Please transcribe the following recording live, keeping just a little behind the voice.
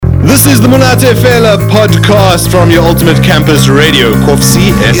This is the Monate Fela podcast from your Ultimate Campus Radio,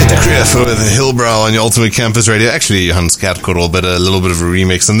 Kovsie Ed Creaf with Hillbrow on your Ultimate Campus Radio. Actually, Hans Kerkorrel, but a little bit of a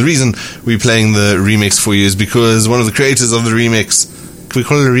remix. And the reason we're playing the remix for you is because one of the creators of the remix, can we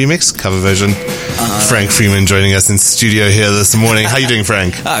call it a remix? Cover version? Frank Freeman joining us in studio here this morning. How you doing,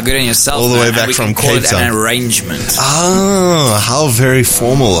 Frank? Good on yourself. All the way back we from can call Cape it Town. An arrangement. How very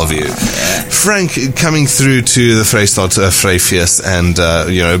formal of you. Yeah. Frank, coming through to the Vrystaat Vryfees and,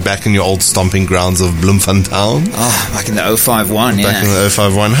 back in your old stomping grounds of Bloemfontein. Back in the 051, yeah. Back in the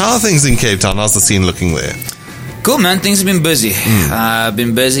 051. How are things in Cape Town? How's the scene looking there? Cool, man. Things have been busy.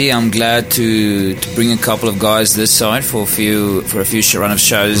 Been busy. I'm glad to bring a couple of guys this side for a few run of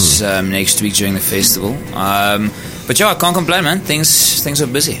shows next week during the festival. But yeah, I can't complain, man. Things are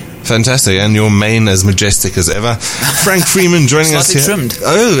busy. Fantastic, and your mane as majestic as ever. Frank Freeman joining us here. Trimmed.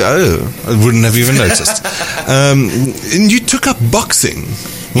 Oh, I wouldn't have even noticed. And you took up boxing.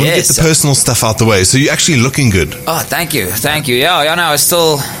 We'll get the personal stuff out the way. So you're actually looking good. Oh, thank you. Yeah, no, I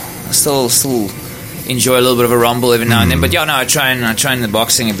still enjoy a little bit of a rumble every now and then. But yeah, no, I train in the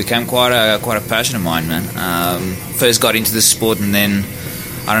boxing. It became quite a passion of mine, man. First got into the sport, and then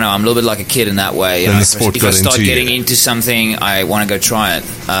I don't know, I'm a little bit like a kid in that way. Then the sport if I start getting into something, I want to go try it.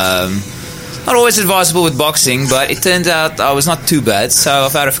 Not always advisable with boxing, but it turns out I was not too bad. So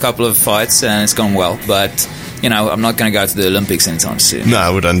I've had a couple of fights and it's gone well. But I'm not going to go to the Olympics anytime soon. No, I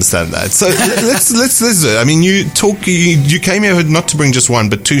would understand that. So let's do it. I mean, you came here not to bring just one,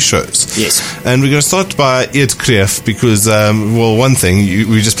 but two shows. Yes. And we're going to start by Ed Creaf because, one thing,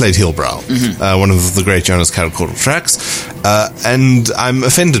 we just played Hillbrow, one of the great Jonas Kerkorrel tracks. And I'm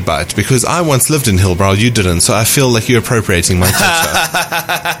offended by it because I once lived in Hillbrow, you didn't, so I feel like you're appropriating my culture.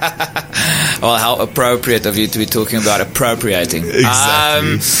 Well, how appropriate of you to be talking about appropriating.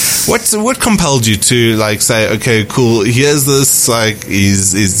 Exactly. What compelled you to say, okay, cool, here's this,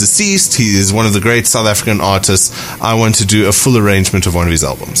 he's deceased, he is one of the great South African artists, I want to do a full arrangement of one of his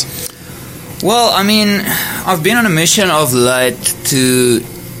albums? Well, I mean, I've been on a mission of late to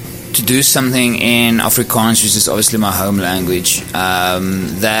do something in Afrikaans, which is obviously my home language,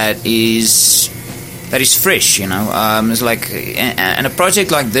 that is fresh, It's and a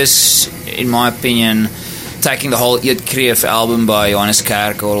project like this, in my opinion, taking the whole Ed Creaf album by Jonas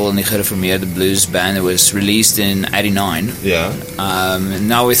Kerkorrel and the Gereformeerde Blues Band that was released in 89. Yeah.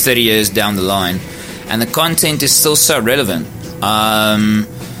 Now we're 30 years down the line, and the content is still so relevant.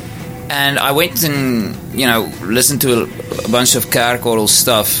 And I went and, listened to a bunch of Kerkorrel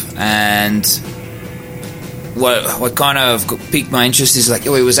stuff, and what kind of piqued my interest is it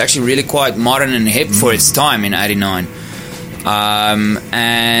was actually really quite modern and hip for its time in 89.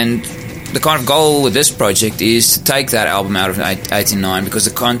 And the kind of goal with this project is to take that album out of 89 because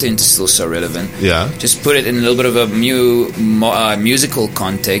the content is still so relevant. Yeah. Just put it in a little bit of a musical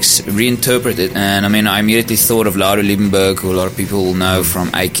context, reinterpret it. And I mean, I immediately thought of Lauro Liebenberg, who a lot of people will know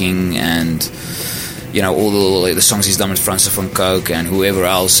from Aching and, all the songs he's done with Franz van Cooke and whoever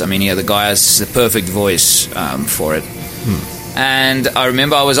else. I mean, the guy has the perfect voice for it. And I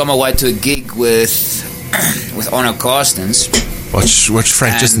remember I was on my way to a gig with Arno Carstens. Watch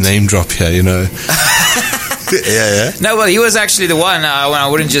Frank just name drop here, Yeah. No, well, he was actually the one when I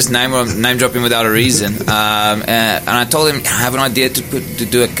wouldn't just name drop him without a reason. And I told him I have an idea to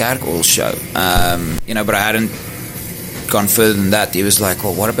do a Kerkorrel show, but I hadn't gone further than that. He was like,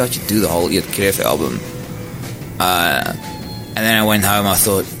 "Well, what about you do the whole Ed Creaf album?" And then I went home. I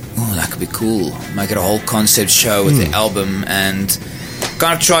thought, "Oh, that could be cool. Make it a whole concept show with the album and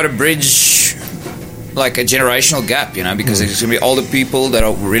kind of try to bridge." Like a generational gap, because there's going to be older people that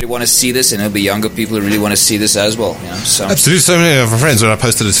really want to see this, and there'll be younger people who really want to see this as well. So. Absolutely. So many of my friends, when I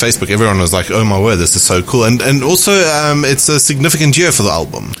posted it to Facebook, everyone was like, "Oh my word, this is so cool!" And also, it's a significant year for the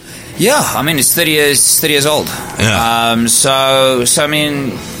album. Yeah, I mean, it's 30 years old. Yeah. So I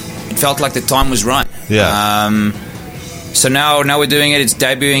mean, it felt like the time was right. Yeah. So now we're doing it. It's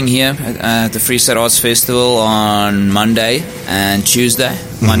debuting here at the Vrystaat Arts Festival on Monday and Tuesday.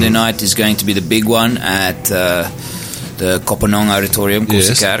 Monday night is going to be the big one at the Kopanong Auditorium,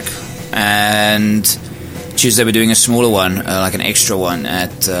 Kosekerk. Yes. And Tuesday we're doing a smaller one, like an extra one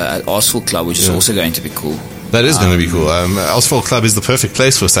at Arsville Club, which is also going to be cool. That is going to be cool. Arsville Club is the perfect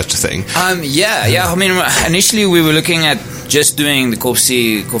place for such a thing. Yeah. I mean, initially we were looking at just doing the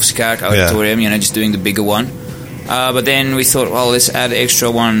Kosekerk Auditorium, just doing the bigger one. But then we thought, well, let's add extra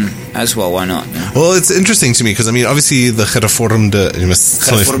one as well. Why not? Yeah. Well, it's interesting to me because, I mean, obviously the gereformeerde...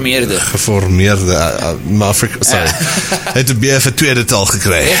 Gereformeerde. Sorry. Het een beer vir tweede taal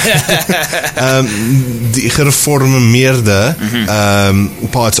gekry. Die gereformeerde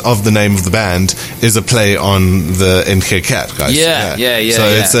part of the name of the band is a play on the NG Cat, guys. Yeah. So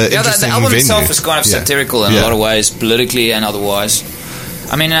it's an interesting the album venue. itself is kind of satirical in a lot of ways, politically and otherwise.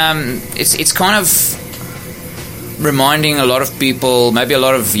 I mean, it's kind of reminding a lot of people, maybe a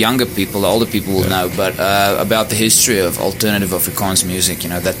lot of younger people, older people will know, but about the history of alternative Afrikaans music, you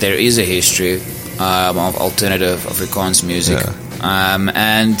know, that there is a history of alternative Afrikaans music.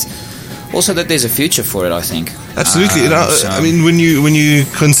 And also that there's a future for it, I think. Absolutely. I mean, when you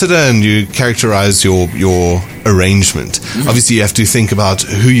consider and you characterize your arrangement, obviously you have to think about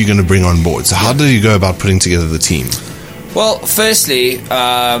who you're going to bring on board. So how do you go about putting together the team? Well, firstly, when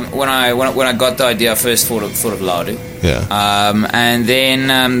I got the idea, I first thought of Laudu. And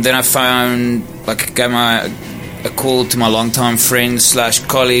then I found, like, gave a call to my longtime friend /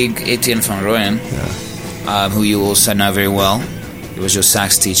 colleague Etienne van Rooyen, who you also know very well. He was your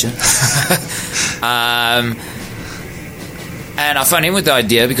sax teacher. And I found him with the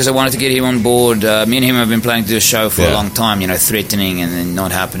idea because I wanted to get him on board. Me and him have been planning to do a show for a long time, you know, threatening and then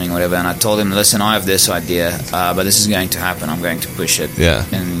not happening, whatever. And I told him, listen, I have this idea, but this is going to happen. I'm going to push it.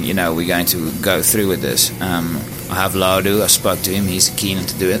 And, you know, we're going to go through with this. I have Laudu. I spoke to him. He's keen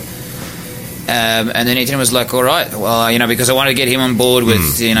to do it. And then Etienne was like, all right, well, you know, because I wanted to get him on board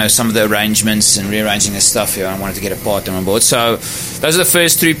with, you know, some of the arrangements and rearranging the stuff here. I wanted to get a partner on board. So those are the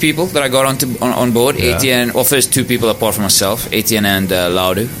first 3 people that I got on board. Etienne, well, first 2 people apart from myself, Etienne and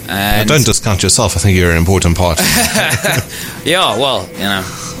Laudu. And don't discount yourself. I think you're an important part. Yeah, well, you know,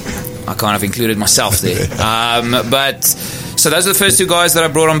 I kind of included myself there. But so those are the first 2 guys that I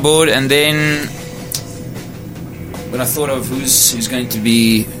brought on board. And then when I thought of who's going to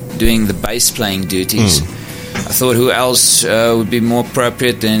be doing the bass playing duties, I thought who else would be more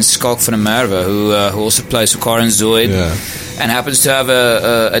appropriate than Skalk van der Merwe, who also plays for Karen Zoid and happens to have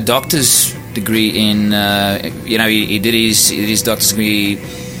a doctor's degree in, you know, he did his doctor's degree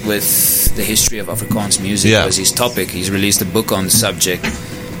with the history of Afrikaans music was his topic. He's released a book on the subject.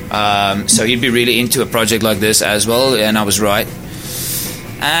 So he'd be really into a project like this as well, and I was right.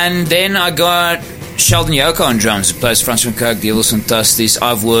 And then I got Sheldon Yoko on drums, who plays Frans van Cooke, Devils Fantasties.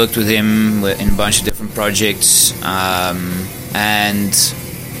 I've worked with him in a bunch of different projects, and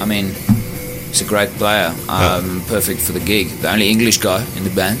I mean, he's a great player, perfect for the gig. The only English guy in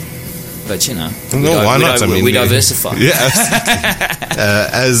the band, but you know, why not? We diversify.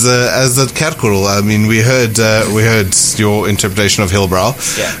 As the Kerkorrel, I mean, we heard your interpretation of Hillbrow.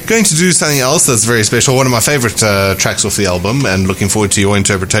 Going to do something else that's very special. One of my favorite tracks off the album, and looking forward to your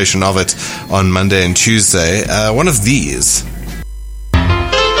interpretation of it on Monday and Tuesday. One of these.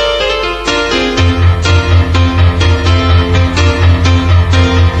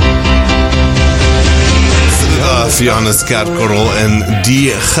 Johannes Kerkorrel en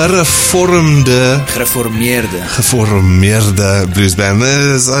die gereformeerde blues band.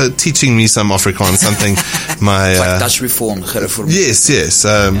 Is teaching me some Afrikaans, something my... like Dutch Reform, gereformeerd. Yes.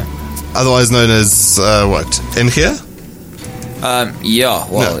 Otherwise known as, what, NG? Yeah.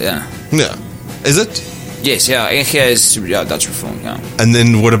 Is it? Yes, NG is Dutch Reform, And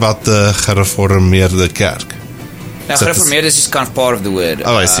then what about the gereformeerde kerk? Now, gereformeerd is just kind of part of the word.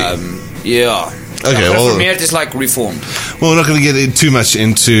 Oh, I see. Okay, Reformeerd is like reformed. Well, we're not going to get too much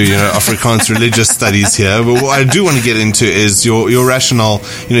into, you know, Afrikaans religious studies here, but what I do want to get into is your rationale.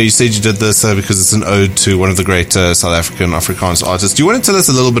 You know, you said you did this because it's an ode to one of the great South African Afrikaans artists. Do you want to tell us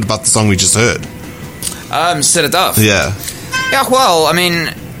a little bit about the song we just heard? Set It Off. Yeah, well, I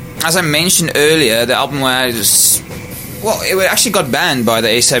mean, as I mentioned earlier, the album was... Well, it actually got banned by the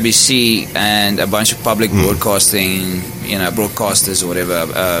SABC and a bunch of public broadcasting, you know, broadcasters or whatever,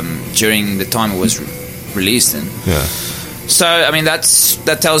 during the time it was released in. So, I mean, that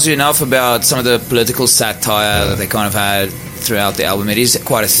tells you enough about some of the political satire that they kind of had throughout the album. It is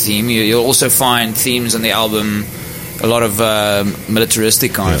quite a theme. You'll also find themes on the album, a lot of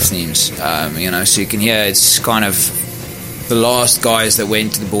militaristic kind of themes, you know, so you can hear it's kind of the last guys that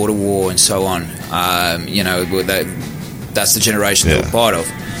went to the border war and so on, you know, that's the generation they were part of.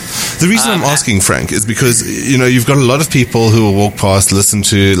 The reason I'm asking, Frank, is because, you've got a lot of people who will walk past, listen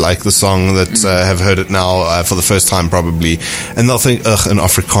to, like, the song that have heard it now for the first time, probably, and they'll think, ugh, an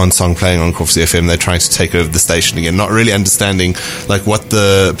Afrikaans song playing on Koffie FM, they're trying to take over the station again, not really understanding, like, what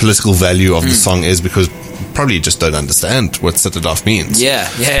the political value of the song is, because probably just don't understand what Sit It Off means. Yeah.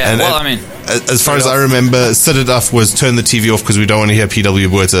 As far as I remember, Sit It Off was turn the TV off because we don't want to hear P.W.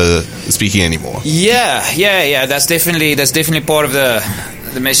 Botha speaking anymore. Yeah. That's definitely part of the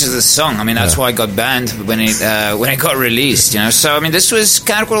message of the song. I mean, that's why it got banned when it got released. So I mean,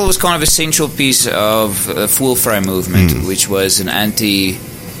 Kerkgordel was kind of a central piece of the Voelvry movement, which was an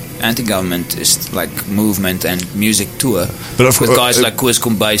anti-government like movement and music tour, but with guys like Koos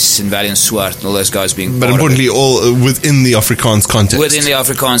Kombuis and Valiant Swart and all those guys being but part importantly, all within the Afrikaans context. Within the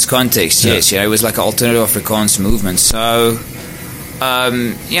Afrikaans context, yes. It was like an alternative Afrikaans movement. So,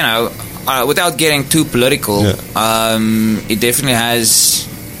 without getting too political, it definitely has,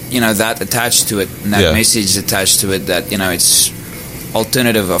 that attached to it, and that message attached to it that, it's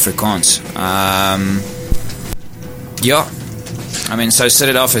alternative Afrikaans. I mean, so Sit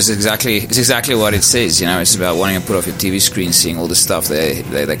It Off is exactly what it says. It's about wanting to put off your TV screen, seeing all the stuff they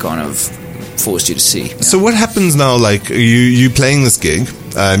kind of forced you to see. So what happens now? Like you playing this gig,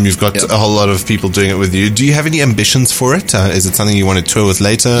 you've got a whole lot of people doing it with you. Do you have any ambitions for it? Is it something you want to tour with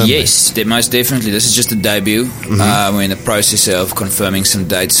later? Yes, most definitely. This is just a debut. We're in the process of confirming some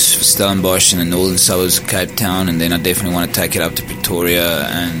dates for Stellenbosch and the northern suburbs of Cape Town, and then I definitely want to take it up to Pretoria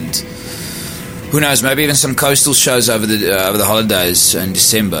and. Who knows? Maybe even some coastal shows over the holidays in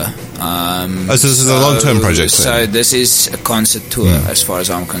December. So this is a long-term project. So this is a concert tour, as far as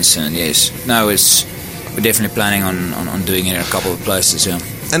I'm concerned. Yes. No, we're definitely planning on doing it in a couple of places. Yeah.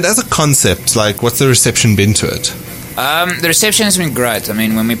 And as a concept, like, what's the reception been to it? The reception has been great. I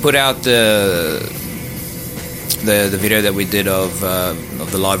mean, when we put out the video that we did of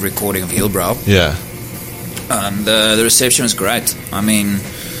the live recording of Hillbrow, the reception was great. I mean.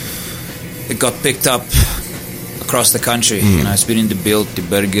 It got picked up across the country. It's been in the Bild, the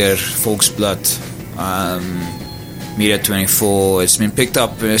Burger, Volksblad, Media 24. It's been picked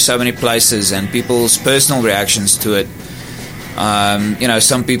up in so many places, and people's personal reactions to it.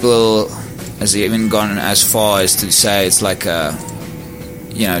 Some people has even gone as far as to say it's like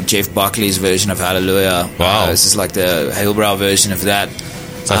Jeff Buckley's version of Hallelujah. Wow, this is like the Hillbrow version of that.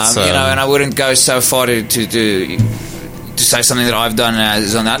 And I wouldn't go so far to say something that I've done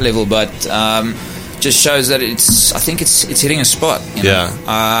is on that level, but just shows that I think it's hitting a spot.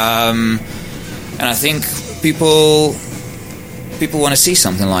 And I think people want to see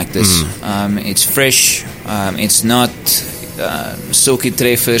something like this. It's fresh. It's not Sokie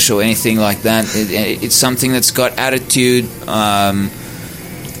Treffers or anything like that. It's something that's got attitude,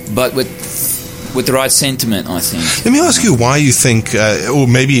 but with the right sentiment, I think. Let me ask you why you think, or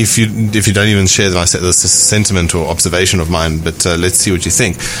maybe if you don't even share this sentiment or observation of mine, but let's see what you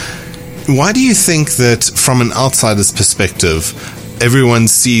think. Why do you think that, from an outsider's perspective, everyone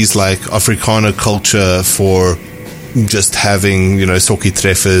sees like Afrikaner culture for just having, Sokie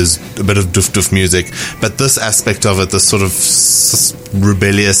Treffers, a bit of doof music, but this aspect of it, this sort of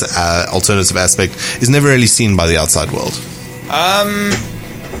rebellious alternative aspect, is never really seen by the outside world?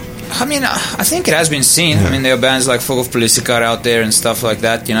 I mean, I think it has been seen. I mean, there are bands like Fog of Politica out there and stuff like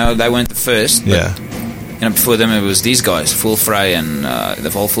that. They weren't the first. But, before them, it was these guys, Voelvry and the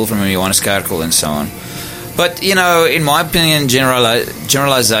whole Voelvry and Johannes Kerkel and so on. But, in my opinion,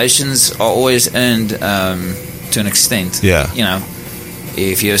 generalizations are always earned to an extent.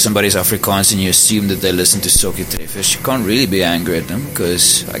 If you hear somebody's Afrikaans and you assume that they listen to Sokie Treffers, you can't really be angry at them,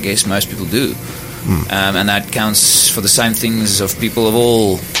 because I guess most people do. And that counts for the same things of people of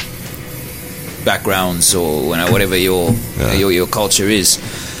all backgrounds or whatever your culture is,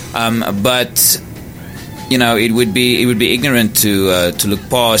 but it would be ignorant to look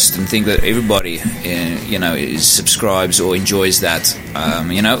past and think that everybody subscribes or enjoys that,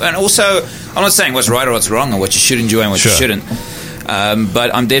 and also I'm not saying what's right or what's wrong or what you should enjoy and what you shouldn't, but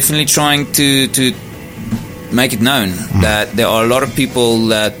I'm definitely trying to make it known that there are a lot of people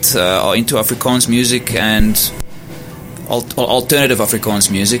that are into Afrikaans music and alternative Afrikaans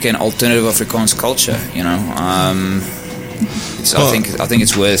music and alternative Afrikaans culture. I think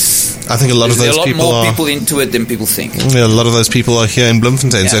it's worth. I think a lot of those people more people into it than people think. Yeah, a lot of those people are here in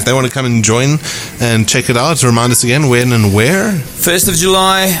Bloemfontein. So if they want to come and join and check it out, remind us again when and where. 1st of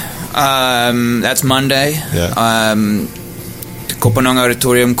July. That's Monday. The Kopanang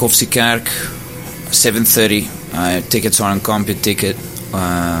Auditorium, Koffsiekerk, 7:30. Tickets are on CompuTicket,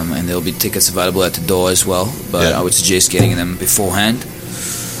 and there'll be tickets available at the door as well. But I would suggest getting them beforehand.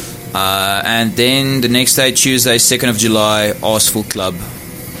 And then the next day, Tuesday, 2nd of July, Arsville Club,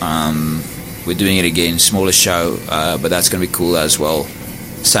 We're doing it again, smaller show, but that's going to be cool as well.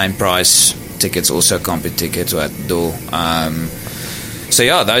 Same price, tickets also compy tickets at the door. So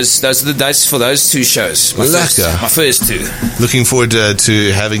yeah, those are the dates for those two shows. My first two. Looking forward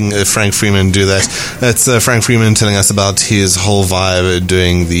to having Frank Freeman do that. That's Frank Freeman telling us about his whole vibe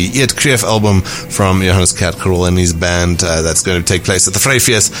doing the Eet Kreef album from Johannes Kerkorrel and his band. That's going to take place at the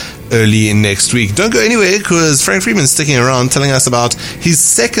Vryfees early next week. Don't go anywhere, because Frank Freeman's sticking around telling us about his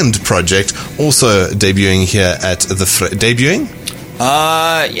second project, also debuting here at the debuting?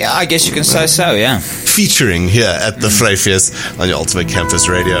 Yeah, I guess you can say so, yeah. Featuring here at the Vryfees on your Ultimate Campus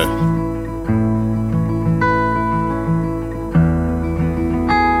Radio.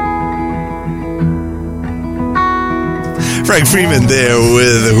 Frank Freeman there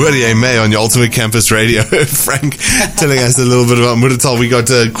with Hoorie May on your Ultimate Campus Radio. Frank telling us a little bit about Muratal. We got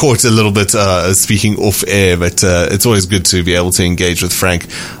caught a little bit speaking off air, but it's always good to be able to engage with Frank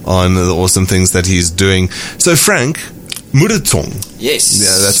on the awesome things that he's doing. So Frank, Muraton. Yes.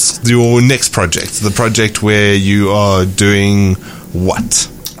 Yeah, that's your next project. The project where you are doing what?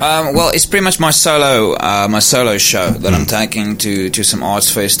 Well, it's pretty much my solo show that I'm taking to some arts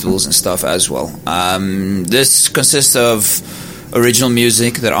festivals and stuff as well. This consists of original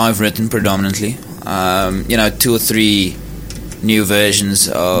music that I've written predominantly. 2 or 3 new versions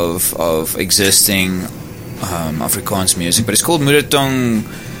of existing Afrikaans music, but it's called Muraton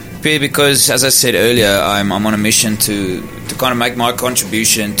because, as I said earlier, I'm on a mission to kind of make my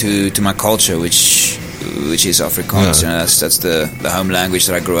contribution to my culture, which is Afrikaans. Yeah. That's the home language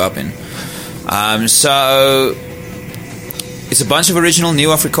that I grew up in. So it's a bunch of original new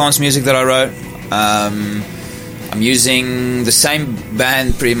Afrikaans music that I wrote. I'm using the same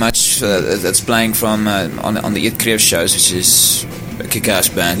band pretty much that's playing from on the Eet Kreef shows, which is a kick-ass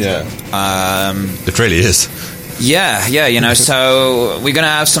band. Yeah. It really is. Yeah, so we're going to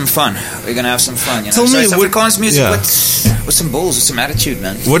have some fun. Tell me, it's Afrikaans music yeah. with some balls, with some attitude,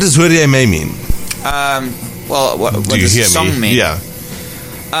 man. What does Hoorie May mean? What Do you does hear the song me? mean? Yeah.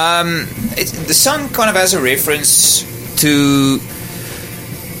 The song kind of has a reference to...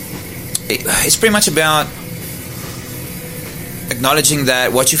 It's pretty much about acknowledging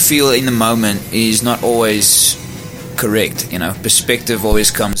that what you feel in the moment is not always correct. Perspective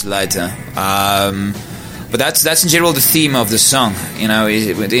always comes later. But that's in general the theme of the song.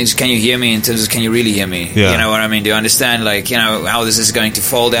 Can you hear me in terms of can you really hear me? Yeah. You know what I mean? Do you understand how this is going to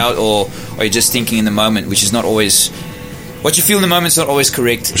fold out, or are you just thinking in the moment, which is not always what you feel in the moment is not always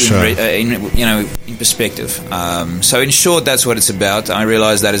correct. Sure. In perspective. So in short, that's what it's about. I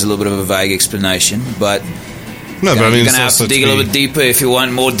realize that is a little bit of a vague explanation, but No, but I mean, you're going to have to dig a little bit deeper if you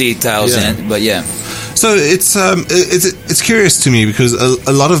want more details in it. But yeah. So it's curious to me because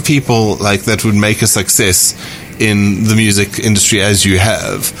a lot of people like that would make a success in the music industry as you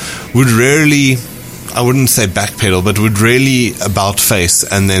have would rarely, I wouldn't say backpedal, but would really about face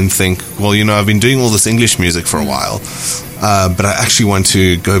and then think, well, I've been doing all this English music for a while, but I actually want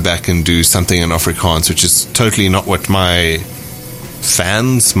to go back and do something in Afrikaans, which is totally not what my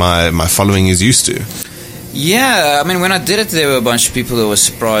fans, my following is used to. Yeah, I mean, when I did it, there were a bunch of people that were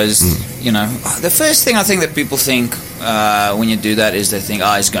surprised. The first thing I think that people think when you do that is they think,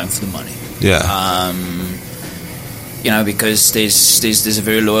 it's going for the money. Yeah. Because there's a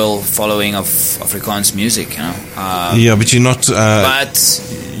very loyal following of Afrikaans music. Yeah, but you're not.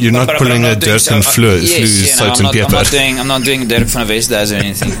 You're not pulling a Dirk and Flu, Salt and Pepper. I'm not doing Dirk van Westhuizen or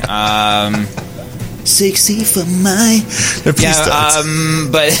anything. Sexy for my. No, please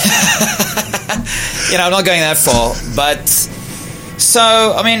don't. But. I'm not going that far, but so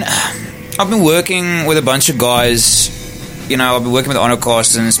I mean, I've been working with a bunch of guys. I've been working with Arno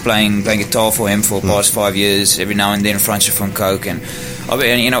Carstens, playing guitar for him for the past 5 years. Every now and then, Fransje van Coke, and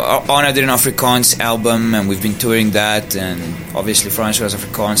Arno did an Afrikaans album, and we've been touring that, and obviously Fransje has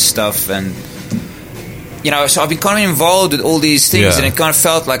Afrikaans stuff, and so I've been kind of involved with all these things, and it kind of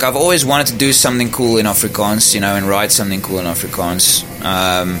felt like I've always wanted to do something cool in Afrikaans, and write something cool in Afrikaans.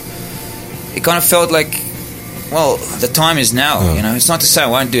 It kind of felt like, well, the time is now. It's not to say I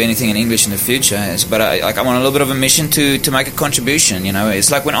won't do anything in English in the future, but I'm on a little bit of a mission to make a contribution.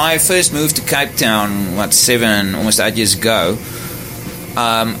 It's like when I first moved to Cape Town, almost 8 years ago.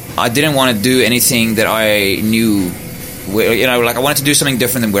 I didn't want to do anything that I knew. I wanted to do something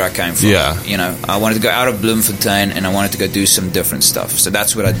different than where I came from. Yeah. I wanted to go out of Bloemfontein and I wanted to go do some different stuff. So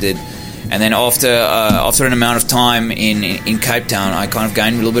that's what I did. And then after an amount of time in Cape Town, I kind of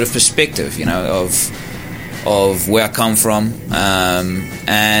gained a little bit of perspective, of where I come from,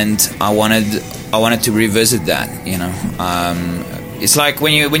 and I wanted to revisit that. It's like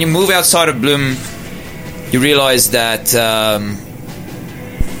when you move outside of Bloem, you realize that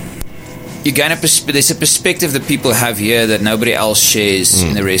you gain there's a perspective that people have here that nobody else shares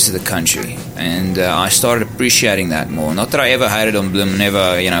in the rest of the country, and I started appreciating that more. Not that I ever hated on Bloem, never.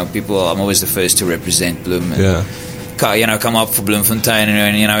 I'm always the first to represent Bloem. And, come up for Bloemfontein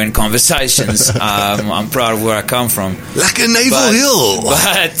and in conversations. I'm proud of where I come from. Like a Naval Hill.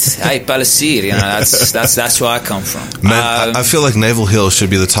 But hey, Palliser, that's where I come from. Man, I feel like Naval Hill should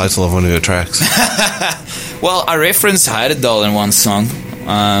be the title of one of your tracks. Well, I referenced Heidedal in one song.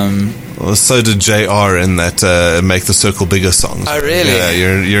 Well, so did JR in that Make the Circle Bigger song. Oh, really? Yeah,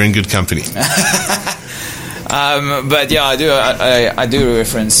 you're in good company. But yeah, I do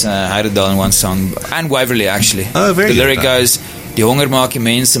reference Heidedal in one song, and Waverley actually. Oh, very good. The lyric good. goes, die honger maak die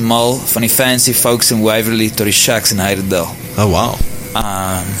mense mal, van die fancy folks in Waverley tot die shacks in Heidedal. Oh, wow.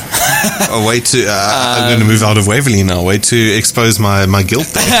 A way to I'm going to move out of Waverley now. Way to expose my guilt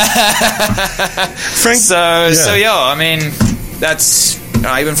there. Frank. So yeah, I mean, that's.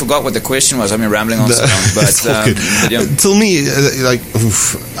 I even forgot what the question was. I've been rambling on so long, but yeah. Tell me, I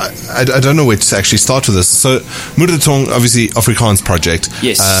don't know where to actually start with this. So, Moeder Tong, obviously Afrikaans project.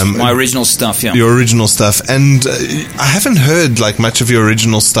 Yes, my original stuff. Yeah, your original stuff, and I haven't heard much of your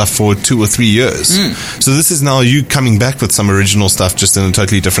original stuff for 2 or 3 years. So this is now you coming back with some original stuff, just in a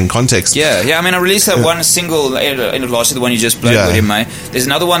totally different context. Yeah. I mean, I released that one single end of last year, the one you just played with him, mate. There's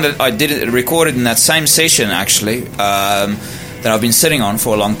another one that I recorded in that same session, actually. That I've been sitting on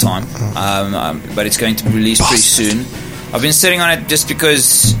for a long time, but it's going to be released pretty soon. I've been sitting on it just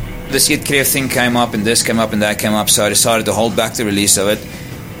because this Eet Kreef thing came up, and this came up, and that came up, so I decided to hold back the release of it.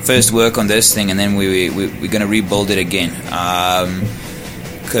 First work on this thing, and then we're going to rebuild it again,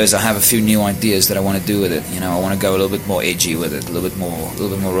 because I have a few new ideas that I want to do with it. I want to go a little bit more edgy with it, a little bit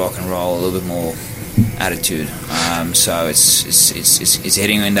more rock and roll, a little bit more attitude. So it's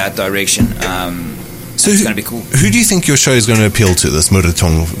heading in that direction. So it's going to be cool. Who do you think your show is going to appeal to, this Moeder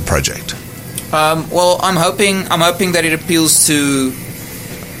Tong project? Well, I'm hoping that it appeals to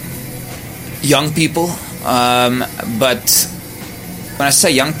young people. But when I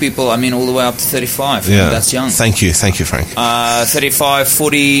say young people, I mean all the way up to 35. Yeah, that's young. Thank you, Frank. 35,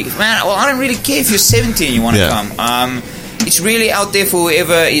 40. Man, well, I don't really care if you're 70 and you want to come. It's really out there for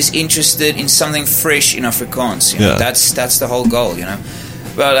whoever is interested in something fresh in Afrikaans. That's the whole goal.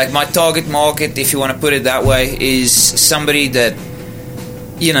 Well, my target market, if you want to put it that way, is somebody that,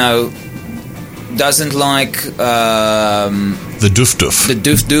 doesn't like the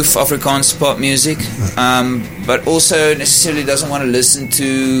doof Afrikaans pop music, but also necessarily doesn't want to listen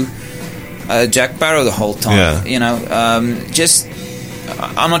to Jack Barrow the whole time.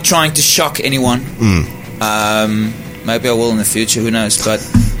 I'm not trying to shock anyone. Maybe I will in the future, who knows? But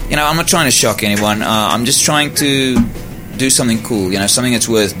I'm not trying to shock anyone. I'm just trying to do something cool, something that's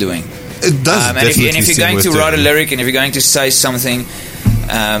worth doing. It does. And if you're going to write a lyric, and if you're going to say something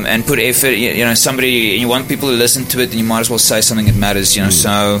and put effort, somebody, and you want people to listen to it, then you might as well say something that matters.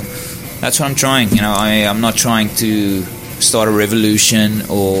 So that's what I'm trying. I'm not trying to start a revolution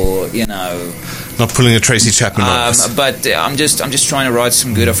or not pulling a Tracy Chapman on us. But I'm just trying to write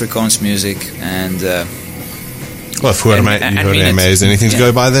some good Afrikaans music and. Well, if there's anything to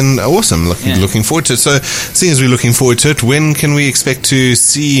go by, then awesome. Looking forward to it. So, seeing as we're looking forward to it, when can we expect to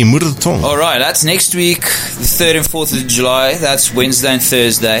see Moeder Tong? All right, that's next week, the 3rd and 4th of July. That's Wednesday and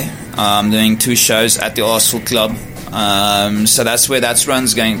Thursday. I'm doing 2 shows at the Arsville Club. So that's where that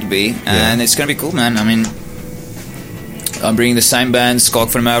run's going to be. And it's going to be cool, man. I mean, I'm bringing the same band,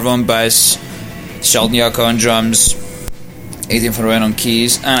 Skalk van Merwe on bass, Sheldon Yoko on drums, Etienne van Rooyen on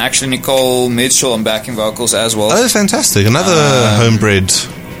keys, and actually Nicole Mitchell on backing vocals as well. Oh, fantastic. Another homebred.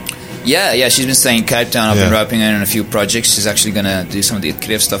 Yeah, she's been staying in Cape Town. I've been roping her in a few projects. She's actually going to do some of the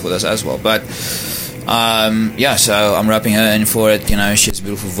creative stuff with us as well. But, so I'm roping her in for it. She has a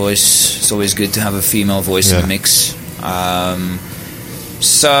beautiful voice. It's always good to have a female voice in the mix.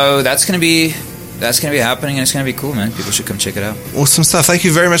 So that's going to be happening, and it's going to be cool, man. People should come check it out. Awesome stuff. Thank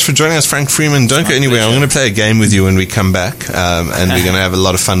you very much for joining us, Frank Freeman. Don't go anywhere. I'm going to play a game with you when we come back, and we're going to have a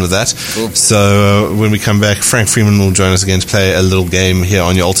lot of fun with that. Cool. So when we come back, Frank Freeman will join us again to play a little game here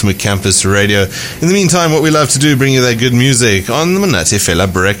on your Ultimate Campus Radio. In the meantime, what we love to do, bring you that good music on the Monate Fela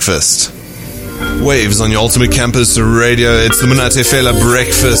Breakfast. Waves on your Ultimate Campus Radio. It's the Monate Fela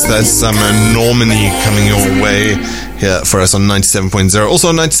Breakfast. That's some Normani coming your way here for us on 97.0. Also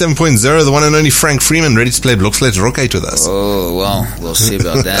on 97.0, the one and only Frank Freeman, ready to play Blokfluit Rockade with us. Oh, well, we'll see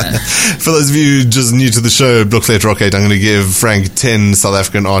about that. For those of you just new to the show, Blokfluit Rockade, I'm going to give Frank 10 South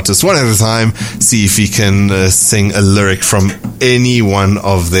African artists, one at a time, see if he can sing a lyric from any one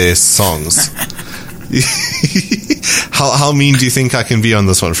of their songs. How mean do you think I can be on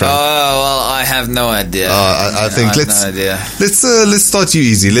this one, Frank? Oh, well, I have no idea. I think no idea. let's start you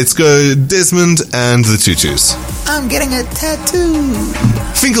easy. Let's go Desmond and the Tutus. I'm getting a tattoo.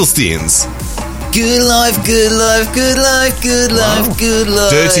 Finkelsteins. Good life, good life, good life, good life, good life.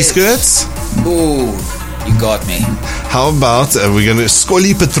 Dirty Skirts. Ooh, you got me. How about we're going to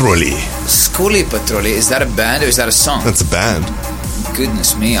Skoli Patroli? Skoli Patroli, is that a band or is that a song? That's a band.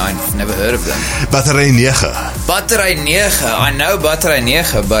 Goodness me, I've never heard of them. Battery 9. Battery 9, I know Battery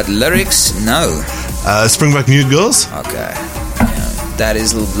 9, but lyrics, no. Springbok Nude Girls. Okay. Yeah, that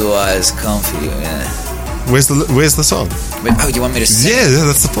is Little Blue Eyes Comfy, yeah. Where's the song? Wait, oh, you want me to sing? Yeah,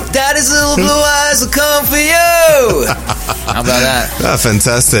 that's the point. That is Little Blue Eyes will come for you. How about that? Ah,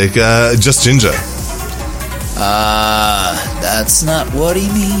 fantastic. Just Ginger. That's not what he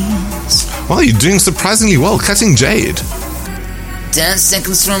means. Wow, you're doing surprisingly well. Cutting Jade. 10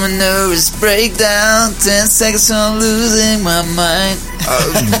 seconds from a nervous breakdown. 10 seconds from losing my mind.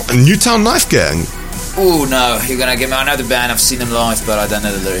 Newtown Knife Gang. Oh no, you're gonna get me. I know the band, I've seen them live, but I don't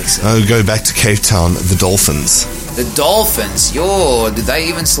know the lyrics. Go back to Cape Town, the Dolphins. The Dolphins, do they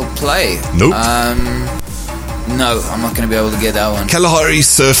even still play? Nope. No, I'm not gonna be able to get that one. Kalahari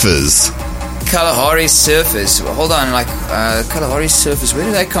Surfers. Kalahari Surfers. Hold on, Kalahari Surfers, where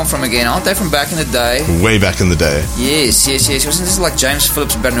do they come from again? Aren't they from back in the day? Way back in the day. Yes. Wasn't this like James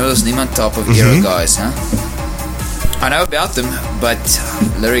Phillips, Bernardus Niemand type of era guys, huh? I know about them, but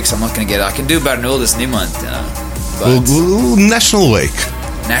lyrics I'm not going to get. I can do Bernardus Niemand, National Wake.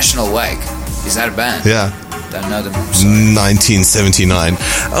 National Wake. Is that a band? Yeah. Don't know them. 1979.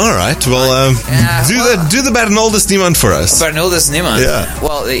 All right. Well, do the Bernardus Niemand for us. Bernardus Niemand. Yeah.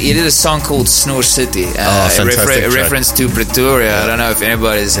 Well, he did a song called Snore City. Fantastic a reference to Pretoria. Yeah. I don't know if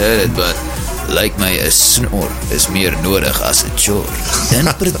anybody's heard it, but like my snor is meer nodig as 'n chore in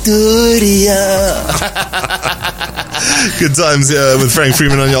Pretoria. Good times with Frank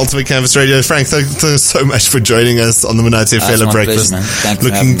Freeman on your Ultimate Campus Radio. Frank, thanks so much for joining us on the Monate Fela Breakfast.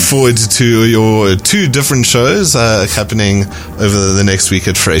 Looking forward to your 2 different shows happening over the next week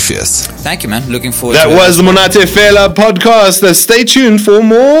at Freyfeest. Thank you, man. Looking forward to it. That was the Monate Fela podcast. Stay tuned for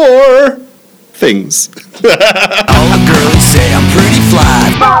more things. All the girls say I'm pretty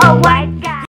fly.